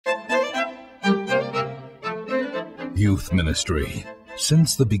Youth ministry.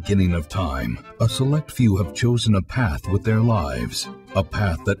 Since the beginning of time, a select few have chosen a path with their lives, a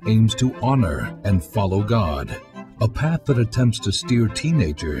path that aims to honor and follow God, a path that attempts to steer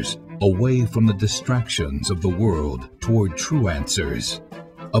teenagers away from the distractions of the world toward true answers,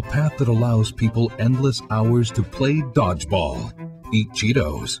 a path that allows people endless hours to play dodgeball, eat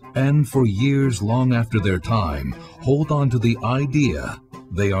Cheetos, and for years long after their time, hold on to the idea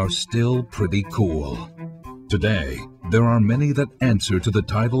they are still pretty cool. Today, there are many that answer to the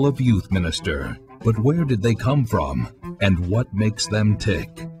title of youth minister, but where did they come from, and what makes them tick?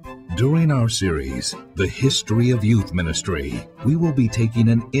 During our series, The History of Youth Ministry, we will be taking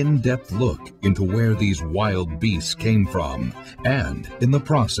an in-depth look into where these wild beasts came from, and, in the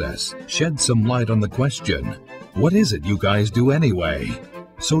process, shed some light on the question, what is it you guys do anyway?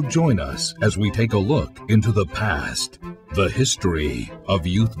 So join us as we take a look into the past, the history of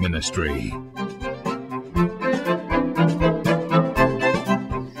youth ministry.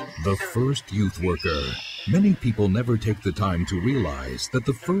 The first youth worker. Many people never take the time to realize that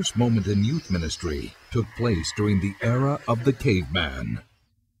the first moment in youth ministry took place during the era of the caveman.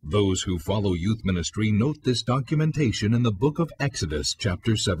 Those who follow youth ministry note this documentation in the book of Exodus,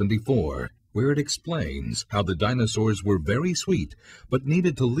 chapter 74, where it explains how the dinosaurs were very sweet, but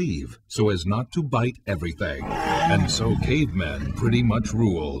needed to leave so as not to bite everything. And so cavemen pretty much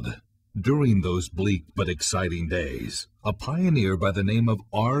ruled. During those bleak but exciting days, a pioneer by the name of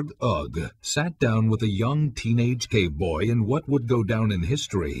Arg Ugg sat down with a young teenage cave boy in what would go down in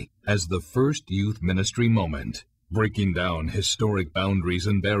history as the first youth ministry moment. Breaking down historic boundaries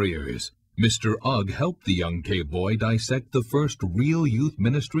and barriers, Mr. Ugg helped the young cave boy dissect the first real youth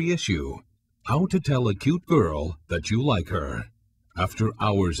ministry issue: how to tell a cute girl that you like her. After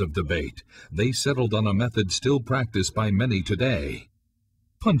hours of debate, they settled on a method still practiced by many today: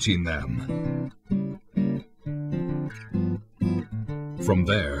 punching them. From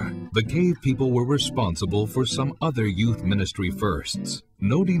there, the cave people were responsible for some other youth ministry firsts.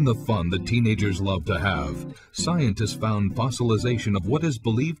 Noting the fun that teenagers love to have, scientists found fossilization of what is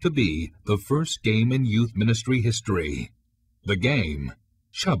believed to be the first game in youth ministry history. The game,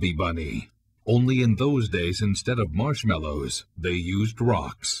 Chubby Bunny. Only in those days, instead of marshmallows, they used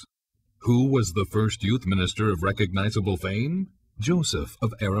rocks. Who was the first youth minister of recognizable fame? Joseph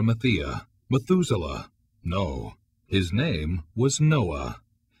of Arimathea. Methuselah? No. His name was Noah.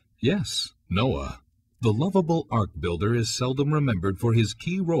 Yes, Noah. The lovable ark builder is seldom remembered for his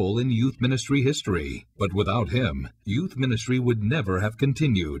key role in youth ministry history, but without him, youth ministry would never have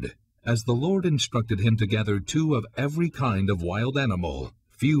continued. As the Lord instructed him to gather 2 of every kind of wild animal,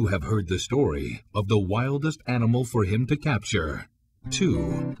 few have heard the story of the wildest animal for him to capture: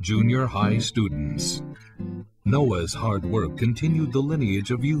 2 junior high students. Noah's hard work continued the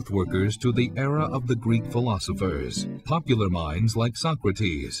lineage of youth workers to the era of the Greek philosophers. Popular minds like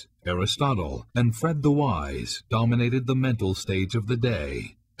Socrates, Aristotle, and Fred the Wise dominated the mental stage of the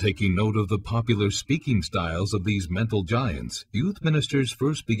day. Taking note of the popular speaking styles of these mental giants, youth ministers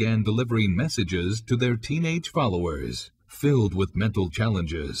first began delivering messages to their teenage followers, filled with mental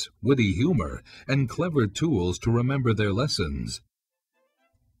challenges, witty humor, and clever tools to remember their lessons.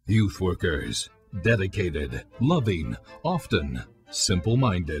 Youth workers. Dedicated, loving, often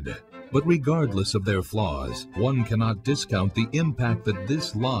simple-minded. But regardless of their flaws, one cannot discount the impact that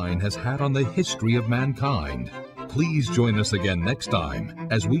this line has had on the history of mankind. Please join us again next time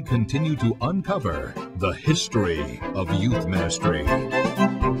as we continue to uncover the history of youth ministry.